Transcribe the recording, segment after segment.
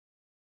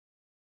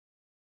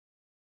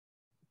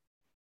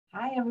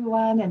Hi,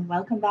 everyone, and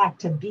welcome back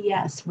to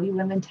BS We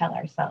Women Tell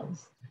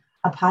Ourselves,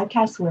 a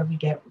podcast where we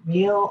get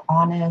real,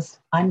 honest,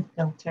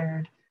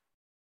 unfiltered,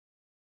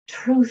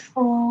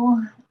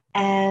 truthful,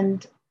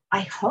 and I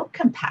hope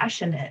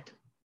compassionate.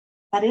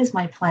 That is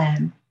my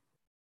plan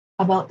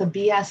about the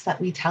BS that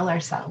we tell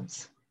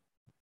ourselves.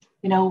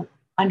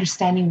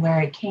 Understanding where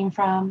it came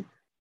from,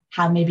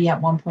 how maybe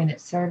at one point it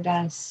served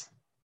us,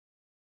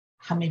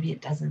 how maybe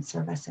it doesn't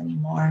serve us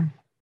anymore,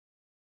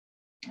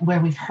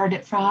 where we've heard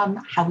it from,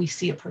 how we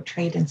see it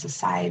portrayed in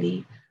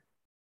society,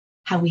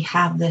 how we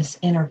have this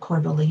inner core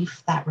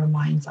belief that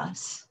reminds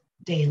us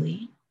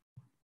daily,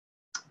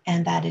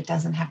 and that it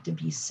doesn't have to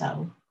be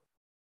so.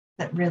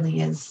 That really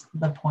is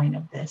the point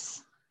of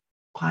this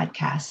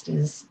podcast,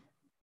 is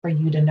for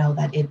you to know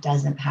that it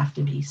doesn't have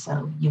to be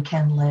so. You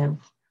can live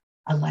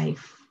a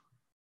life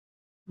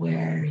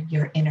where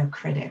your inner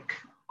critic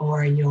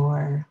or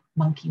your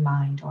monkey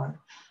mind or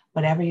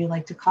whatever you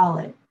like to call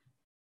it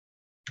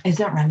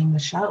isn't running the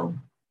show.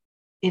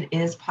 It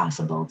is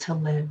possible to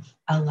live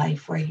a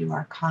life where you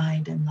are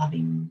kind and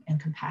loving and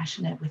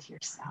compassionate with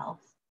yourself.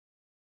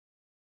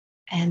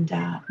 And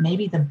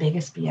maybe the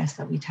biggest BS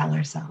that we tell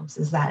ourselves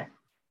is that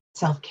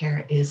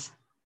self-care is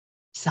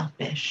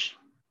selfish,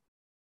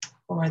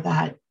 or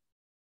that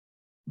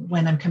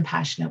when I'm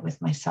compassionate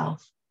with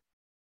myself,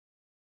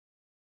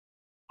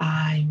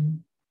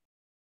 I'm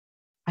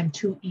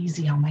too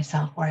easy on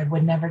myself, or I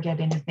would never get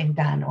anything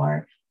done,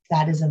 or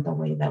that isn't the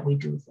way that we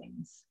do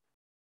things.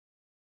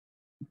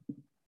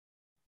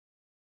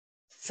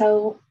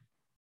 So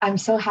I'm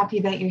so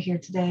happy that you're here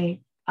today.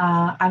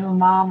 I'm a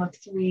mom of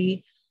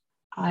 3.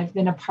 I've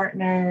been a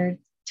partner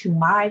to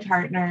my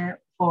partner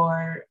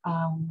for,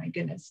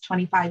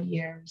 25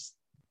 years.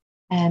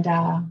 And,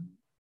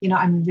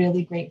 I'm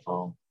really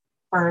grateful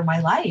for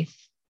my life.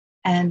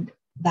 And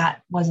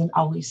that wasn't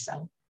always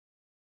so.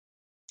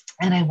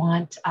 And I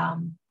want,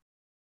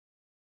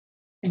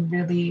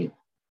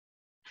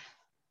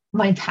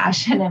 my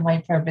passion and my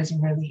purpose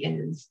really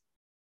is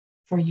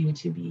for you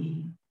to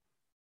be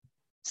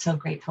so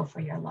grateful for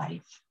your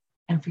life,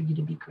 and for you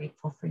to be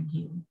grateful for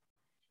you,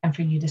 and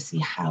for you to see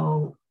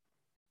how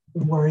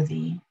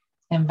worthy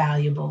and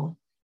valuable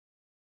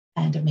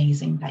and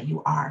amazing that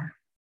you are.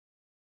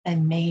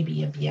 And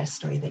maybe a BS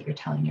story that you're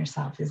telling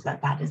yourself is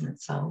that that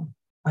isn't so,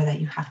 or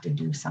that you have to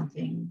do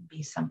something,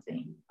 be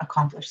something,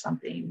 accomplish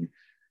something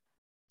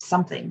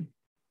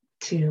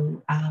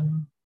to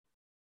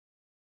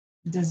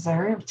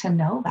deserve to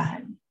know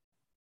that.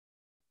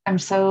 I'm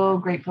so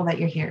grateful that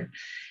you're here.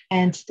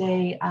 And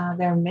today,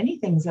 there are many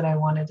things that I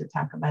wanted to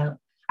talk about.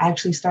 I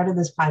actually started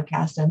this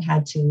podcast and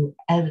had to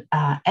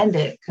end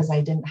it because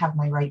I didn't have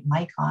my right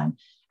mic on.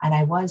 And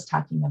I was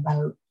talking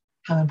about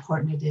how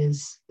important it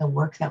is, the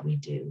work that we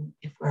do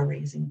if we're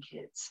raising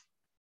kids,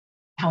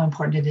 how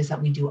important it is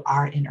that we do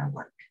our inner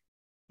work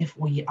if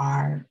we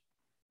are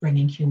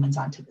bringing humans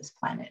onto this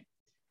planet.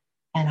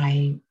 And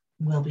I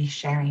will be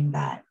sharing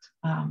that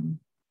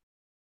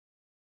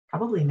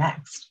probably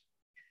next.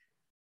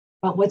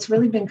 But what's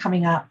really been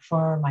coming up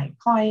for my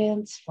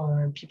clients,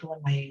 for people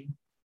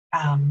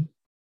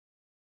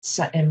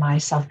in my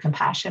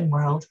self-compassion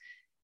world,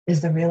 is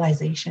the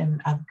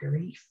realization of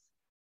grief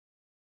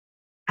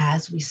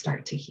as we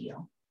start to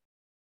heal.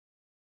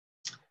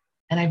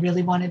 And I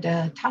really wanted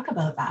to talk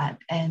about that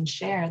and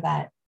share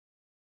that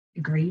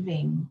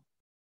grieving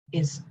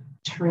is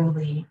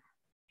truly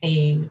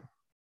a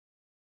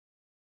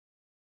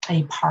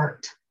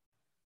part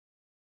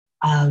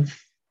of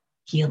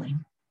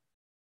healing.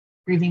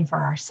 Grieving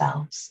for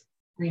ourselves,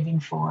 grieving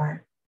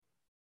for,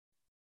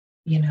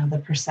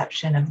 the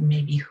perception of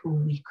maybe who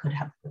we could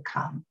have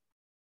become,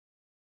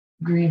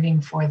 grieving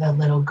for the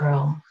little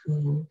girl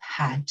who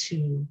had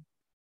to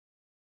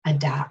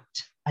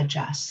adapt,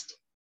 adjust,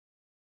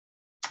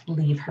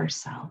 leave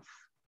herself,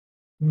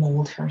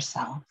 mold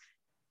herself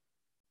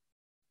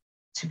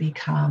to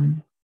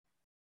become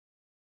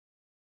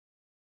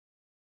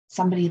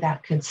somebody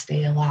that could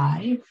stay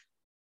alive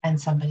and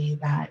somebody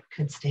that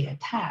could stay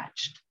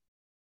attached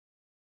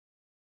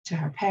to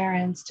her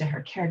parents, to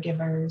her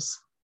caregivers,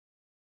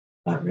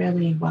 but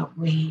really what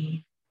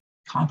we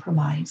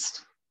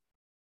compromised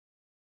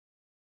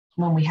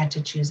when we had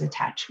to choose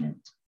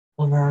attachment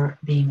over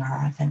being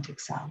our authentic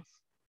self.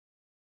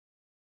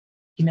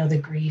 The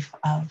grief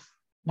of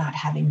not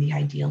having the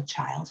ideal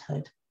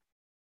childhood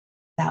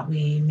that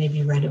we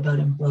maybe read about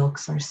in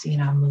books or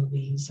seen on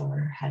movies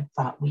or had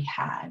thought we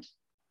had.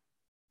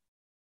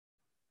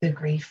 The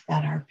grief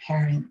that our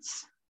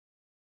parents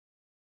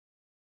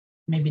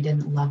maybe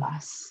didn't love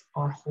us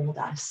or hold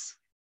us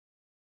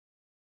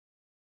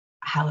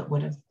how it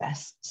would have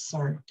best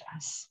served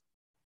us.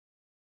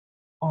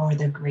 Or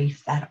the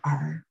grief that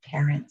our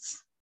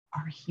parents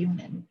are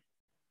human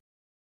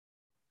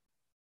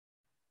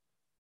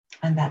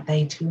and that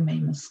they too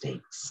made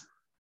mistakes.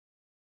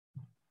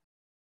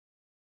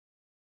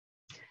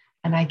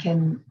 And I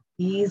can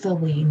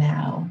easily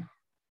now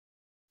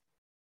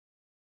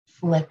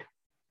flip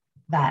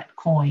that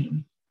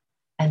coin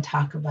and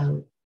talk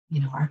about,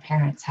 our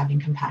parents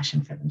having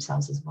compassion for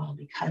themselves as well,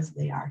 because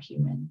they are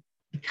human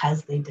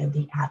because they did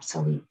the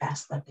absolute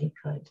best that they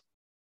could,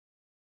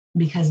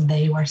 because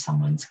they were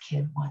someone's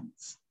kid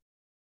once,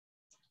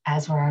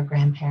 as were our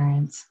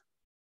grandparents,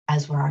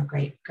 as were our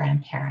great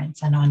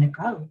grandparents, and on it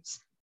goes.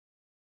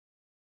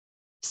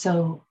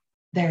 So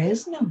there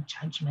is no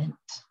judgment.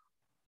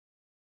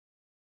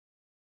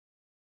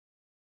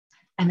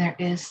 And there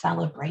is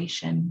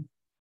celebration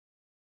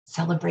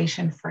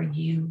for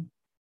you,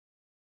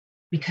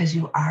 because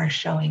you are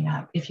showing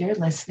up. If you're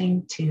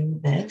listening to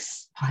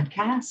this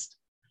podcast,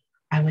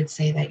 I would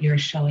say that you're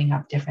showing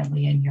up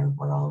differently in your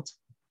world,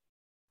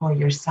 for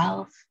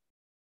yourself,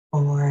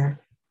 for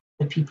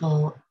the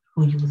people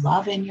who you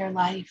love in your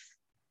life.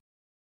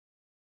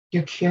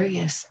 You're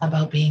curious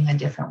about being a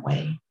different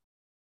way.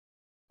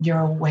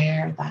 You're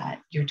aware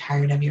that you're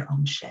tired of your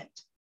own shit.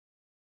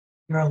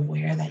 You're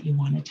aware that you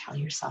want to tell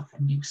yourself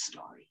a new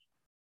story.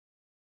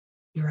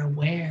 You're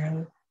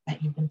aware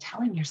that you've been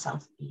telling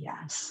yourself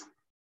BS.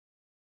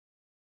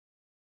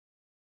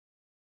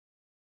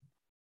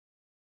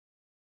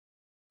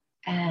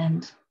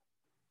 And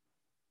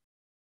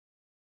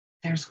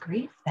there's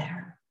grief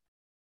there.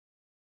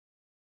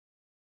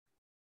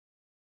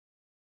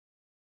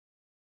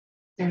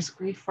 There's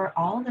grief for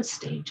all the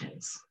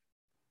stages.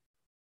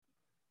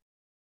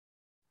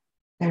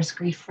 There's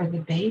grief for the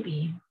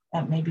baby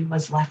that maybe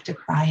was left to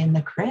cry in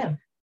the crib,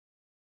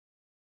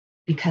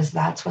 because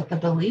that's what the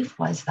belief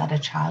was, that a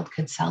child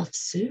could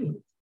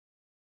self-soothe.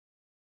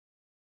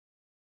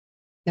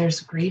 There's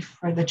grief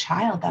for the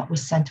child that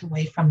was sent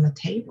away from the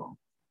table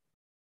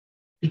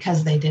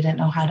because they didn't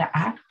know how to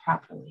act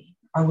properly,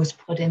 or was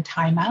put in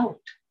timeout,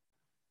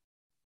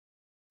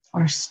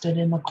 or stood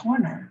in the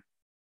corner.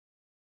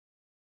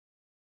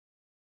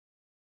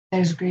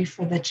 There's grief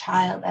for the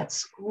child at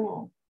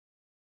school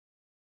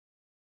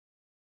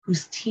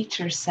whose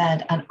teacher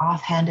said an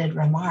offhanded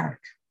remark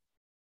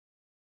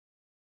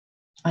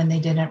and they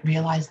didn't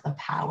realize the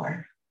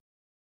power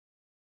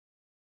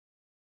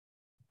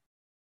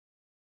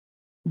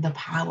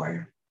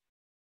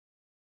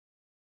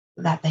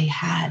that they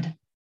had,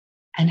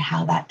 and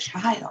how that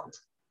child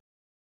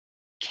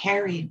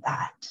carried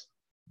that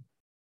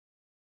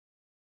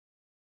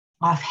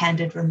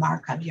offhanded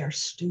remark of "you're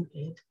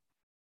stupid"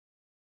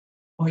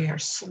 or "you're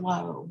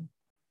slow."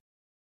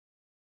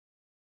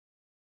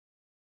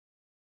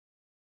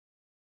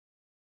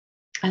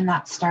 And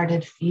that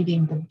started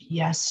feeding the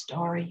BS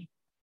story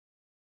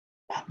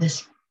that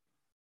this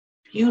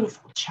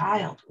beautiful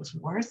child was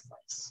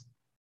worthless.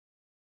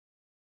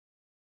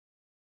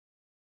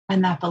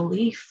 And that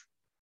belief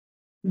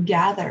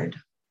gathered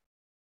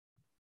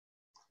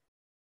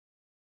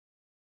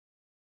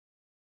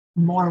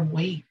more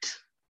weight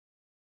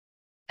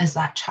as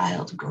that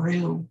child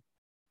grew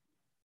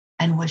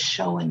and was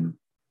showing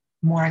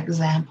more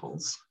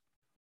examples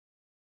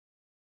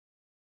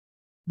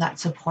that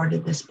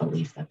supported this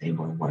belief that they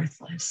were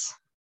worthless.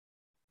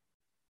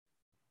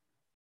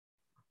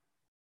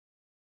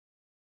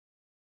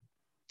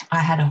 I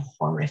had a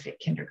horrific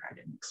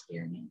kindergarten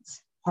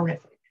experience,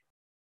 horrific.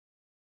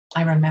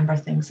 I remember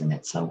things in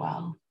it so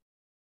well.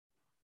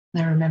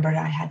 I remembered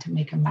I had to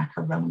make a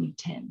macaroni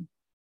tin.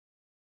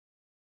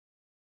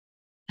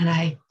 And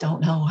I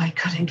don't know, I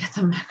couldn't get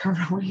the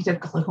macaroni to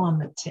glue on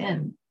the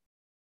tin.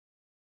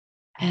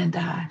 And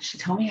she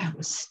told me I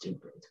was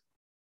stupid.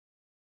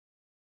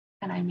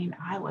 And I mean,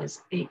 I was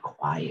a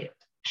quiet,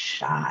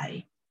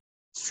 shy,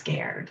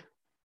 scared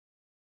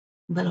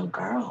little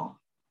girl.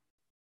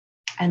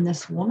 And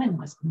this woman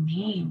was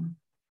mean.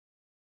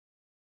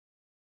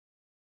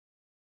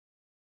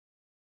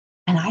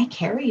 And I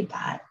carried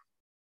that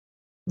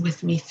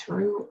with me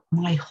through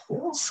my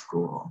whole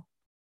school.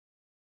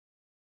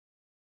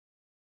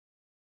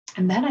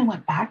 And then I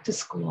went back to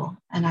school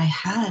and I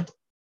had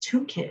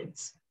 2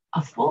 kids,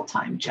 a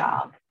full-time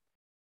job,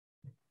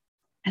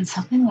 and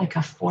something like a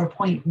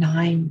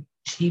 4.9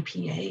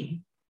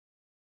 GPA.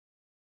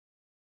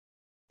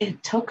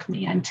 It took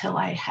me until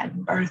I had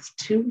birthed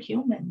 2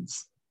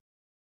 humans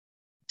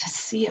to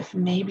see if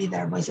maybe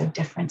there was a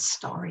different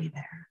story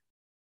there.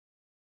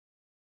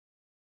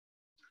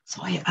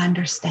 So I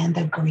understand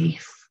the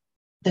grief,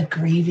 the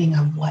grieving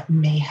of what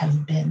may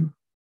have been,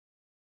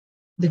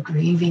 the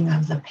grieving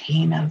of the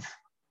pain of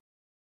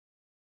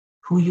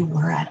who you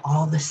were at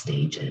all the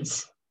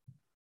stages.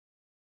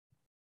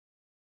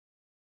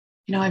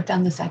 You know, I've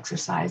done this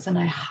exercise and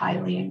I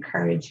highly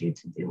encourage you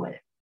to do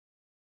it.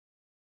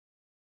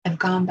 I've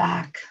gone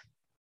back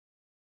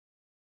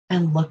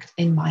and looked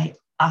in my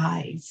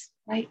eyes,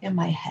 right in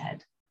my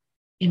head,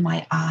 in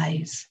my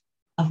eyes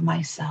of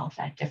myself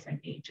at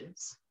different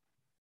ages.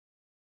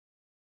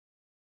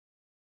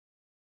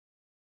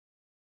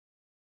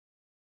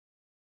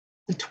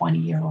 The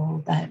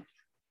 20-year-old that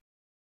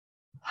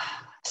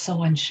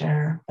so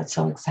unsure, but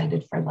so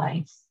excited for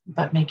life,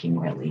 but making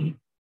really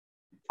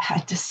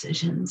bad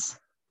decisions.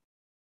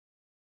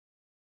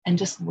 And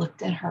just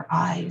looked in her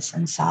eyes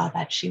and saw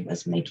that she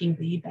was making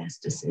the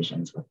best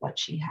decisions with what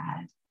she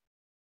had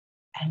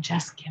and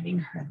just giving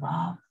her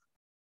love.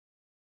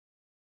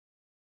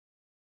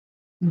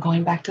 And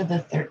going back to the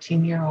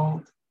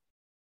 13-year-old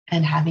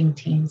And having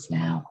teens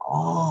now,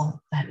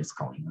 all that is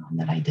going on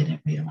that I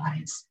didn't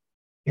realize.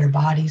 Your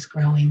body's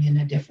growing in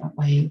a different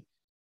way.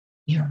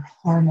 Your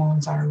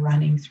hormones are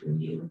running through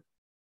you.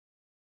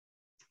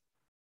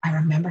 I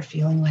remember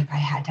feeling like I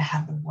had to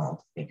have the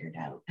world figured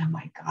out. And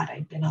my God,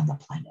 I'd been on the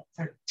planet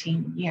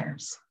 13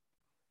 years.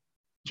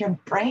 Your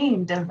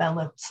brain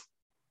develops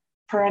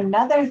for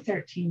another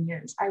 13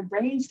 years. Our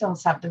brains don't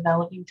stop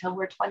developing till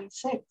we're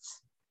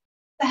 26.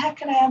 The heck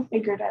could I have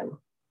figured out?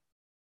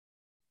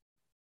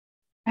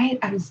 Right?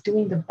 I was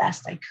doing the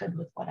best I could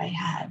with what I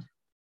had.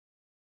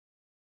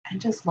 And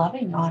just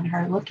loving on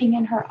her, looking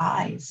in her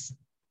eyes,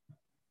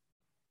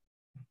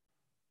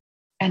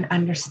 and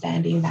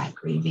understanding that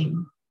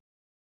grieving.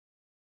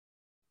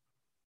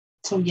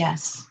 So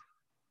yes,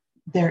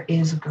 there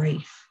is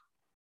grief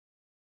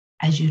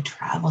as you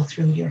travel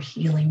through your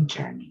healing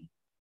journey.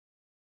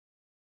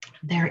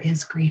 There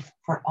is grief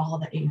for all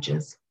the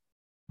ages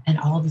and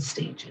all the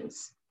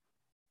stages.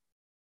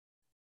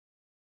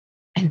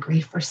 And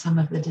grief for some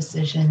of the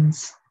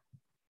decisions.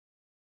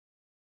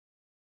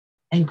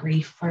 And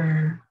grief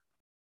for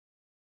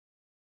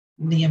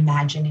the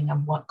imagining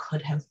of what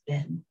could have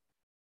been.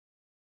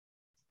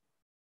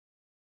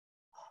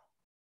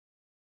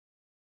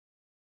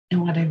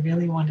 And what I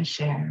really want to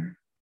share,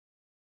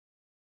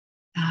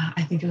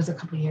 I think it was a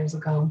couple of years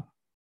ago,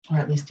 or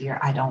at least a year.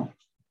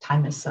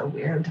 Time is so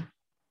weird.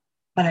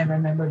 But I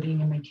remember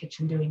being in my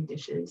kitchen doing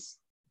dishes,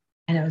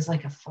 and it was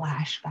like a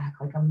flashback,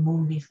 like a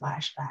movie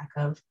flashback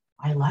of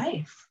my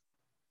life.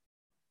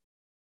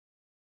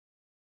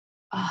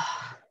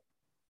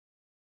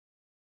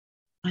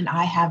 And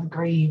I have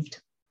grieved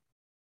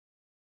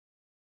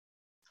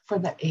for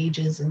the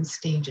ages and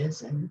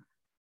stages and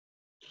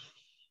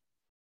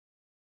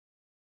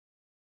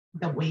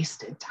the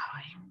wasted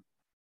time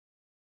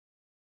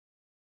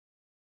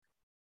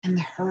and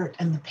the hurt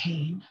and the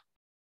pain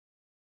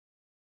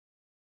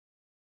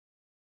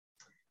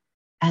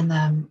and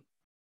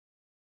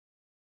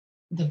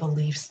the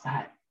beliefs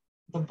that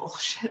the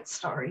bullshit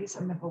stories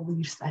and the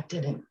beliefs that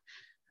didn't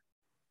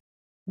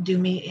do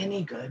me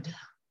any good.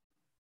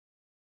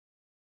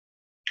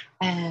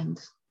 And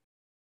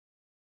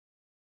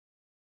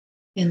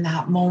in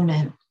that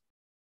moment,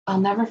 I'll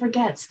never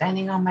forget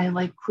standing on my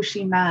like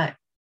cushy mat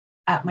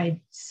at my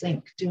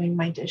sink doing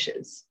my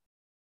dishes.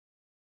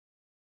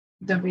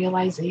 The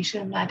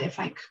realization that if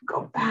I could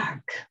go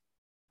back,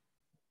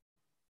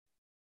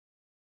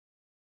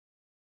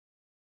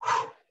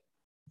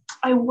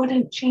 I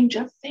wouldn't change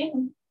a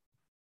thing.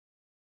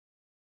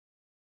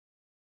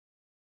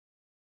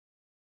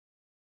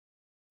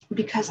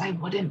 Because I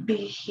wouldn't be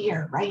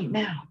here right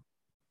now.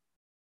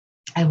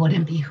 I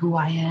wouldn't be who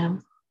I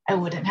am. I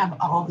wouldn't have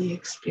all the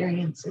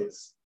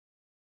experiences.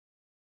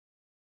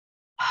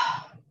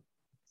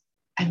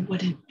 I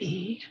wouldn't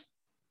be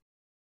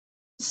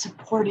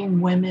supporting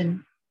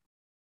women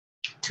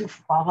to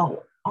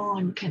fall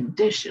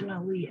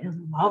unconditionally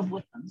in love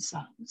with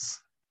themselves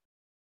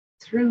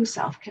through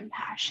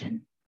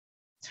self-compassion,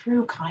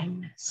 through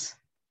kindness.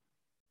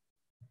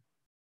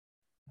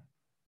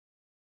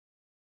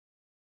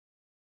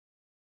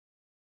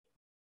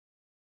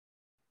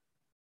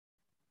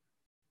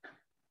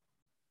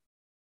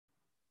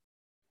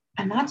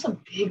 And that's a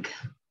big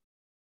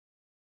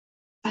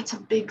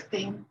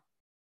thing.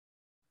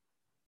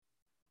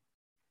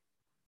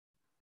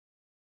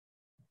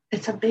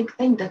 It's a big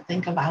thing to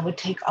think of. I would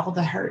take all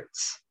the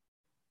hurts.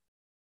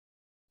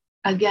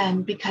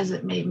 Again, because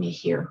it made me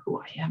hear who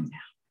I am now.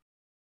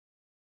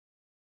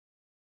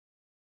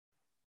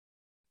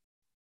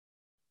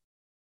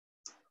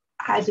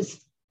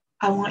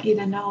 I want you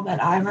to know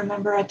that I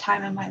remember a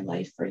time in my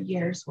life for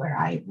years where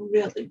I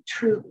really,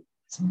 truly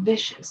was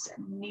vicious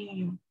and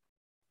mean.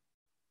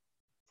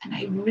 And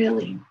I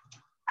believed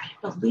I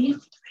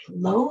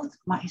loathed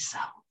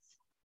myself.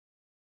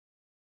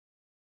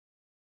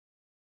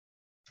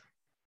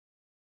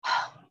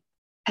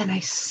 And I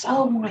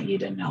so want you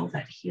to know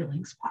that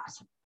healing's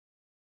possible.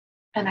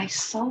 And I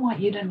so want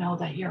you to know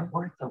that you're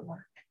worth the work.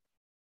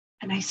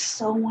 And I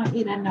so want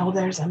you to know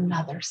there's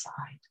another side.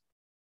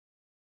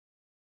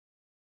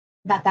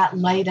 That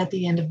light at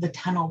the end of the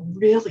tunnel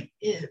really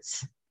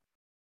is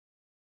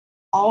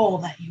all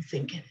that you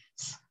think it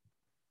is.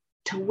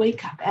 To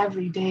wake up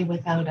every day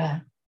without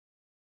an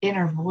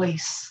inner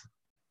voice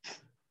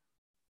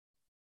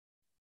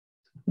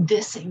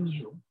dissing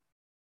you.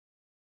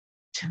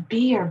 To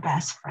be your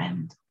best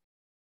friend.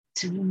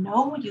 To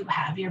know you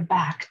have your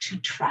back. To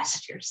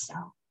trust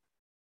yourself.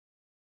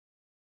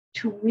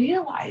 To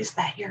realize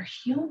that you're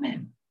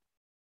human.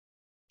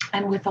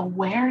 And with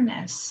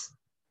awareness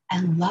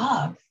and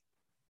love,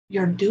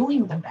 you're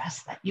doing the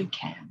best that you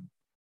can.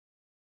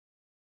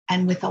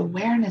 And with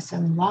awareness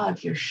and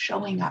love, you're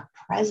showing up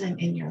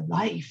present in your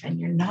life and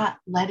you're not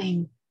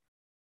letting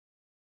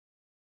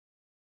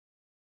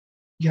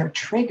your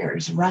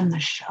triggers run the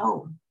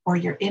show or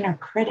your inner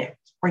critic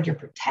or your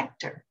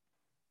protector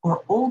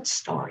or old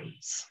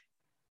stories.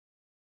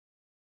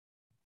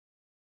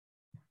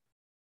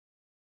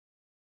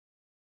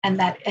 And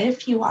that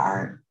if you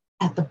are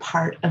at the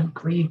part of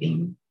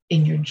grieving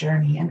in your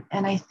journey.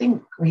 And I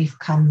think grief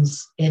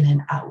comes in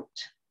and out.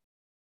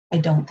 I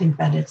don't think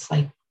that it's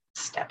like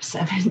step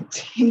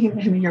 17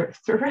 and you're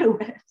through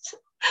it.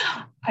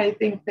 I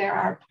think there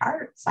are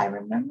parts. I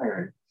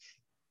remember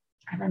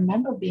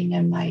being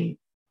in my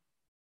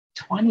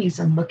 20s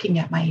and looking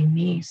at my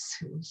niece,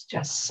 who's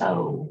just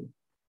so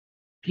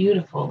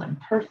beautiful and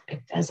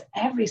perfect, as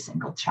every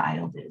single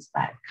child is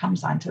that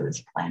comes onto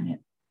this planet,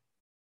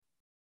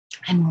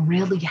 and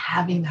really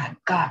having that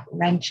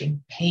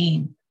gut-wrenching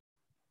pain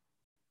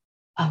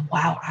of,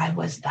 wow, I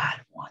was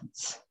that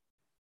once.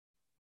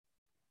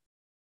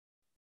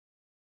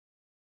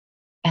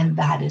 And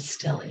that is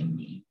still in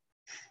me,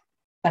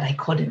 but I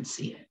couldn't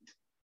see it.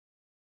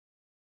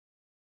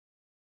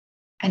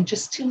 And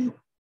just to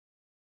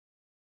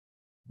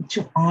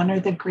honor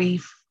the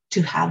grief,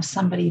 to have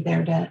somebody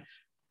there to,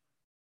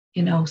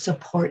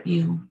 support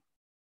you,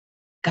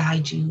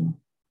 guide you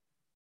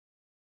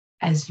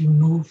as you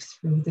move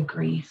through the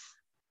grief.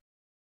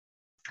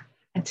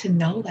 And to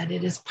know that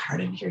it is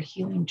part of your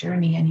healing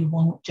journey and you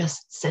won't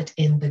just sit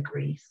in the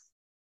grief.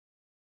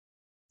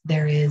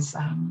 There is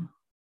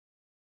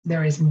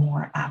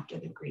more after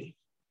the grief.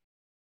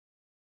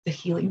 The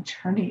healing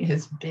journey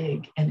is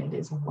big and it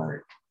is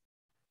work.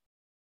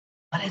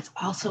 But it's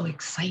also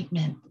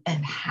excitement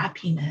and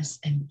happiness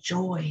and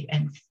joy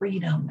and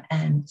freedom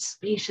and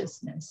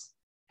spaciousness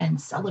and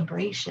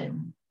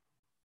celebration.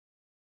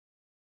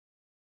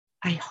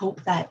 I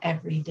hope that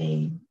every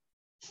day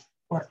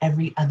or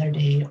every other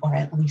day or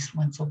at least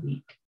once a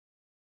week,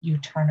 you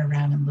turn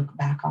around and look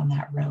back on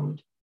that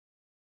road,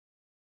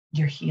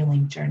 your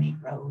healing journey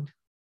road,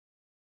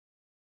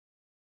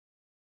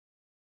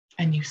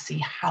 and you see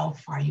how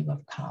far you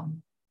have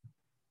come.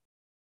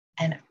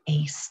 And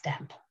a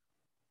step,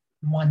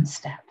 one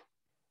step,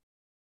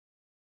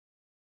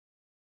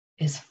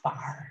 is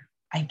far.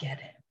 I get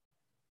it.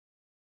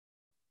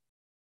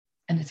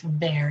 And it's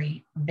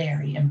very,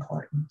 very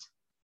important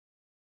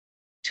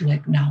to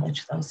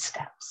acknowledge those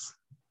steps.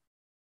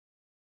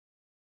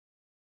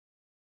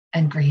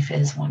 And grief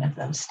is one of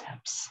those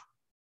steps.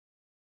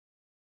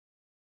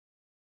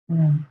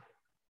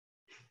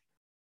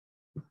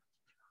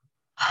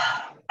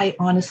 I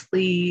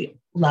honestly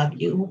love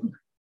you.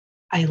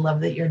 I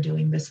love that you're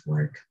doing this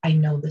work. I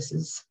know this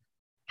is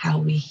how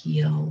we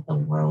heal the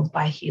world,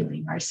 by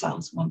healing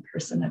ourselves one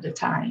person at a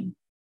time.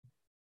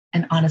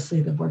 And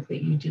honestly, the work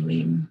that you're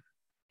doing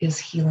is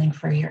healing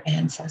for your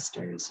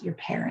ancestors, your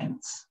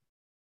parents.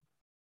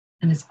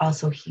 And it's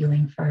also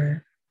healing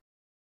for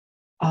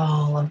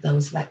all of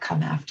those that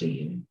come after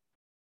you.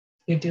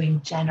 You're doing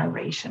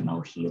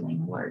generational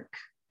healing work.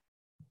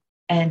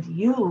 And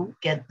you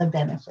get the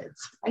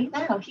benefits right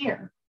now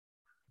here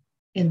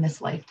in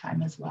this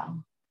lifetime as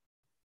well.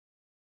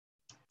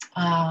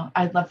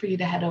 I'd love for you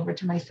to head over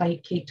to my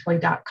site,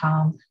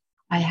 katetoy.com.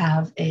 I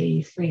have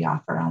a free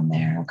offer on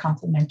there, a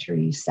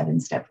complimentary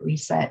 7-step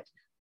reset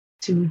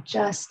to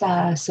just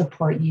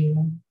support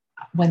you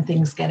when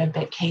things get a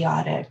bit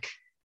chaotic,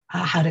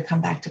 how to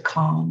come back to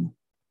calm,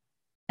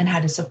 and how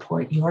to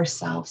support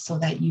yourself so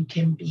that you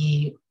can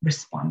be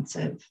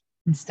responsive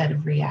instead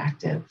of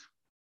reactive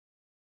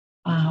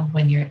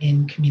when you're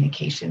in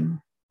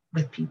communication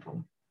with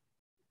people.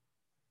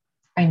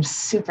 I'm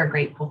super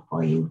grateful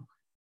for you.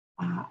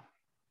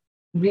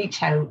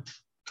 Reach out,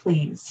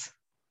 please.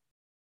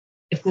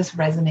 If this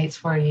resonates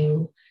for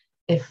you,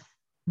 if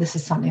this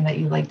is something that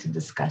you'd like to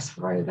discuss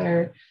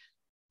further,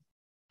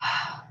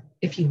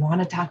 if you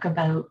want to talk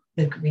about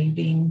the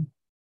grieving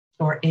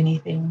or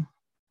anything,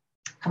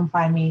 come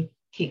find me,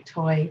 Kate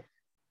Toy,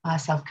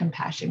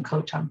 Self-Compassion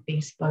Coach on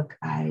Facebook.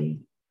 I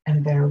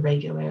am there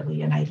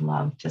regularly and I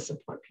love to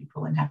support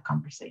people and have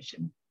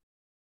conversation.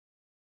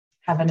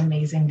 Have an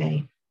amazing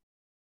day.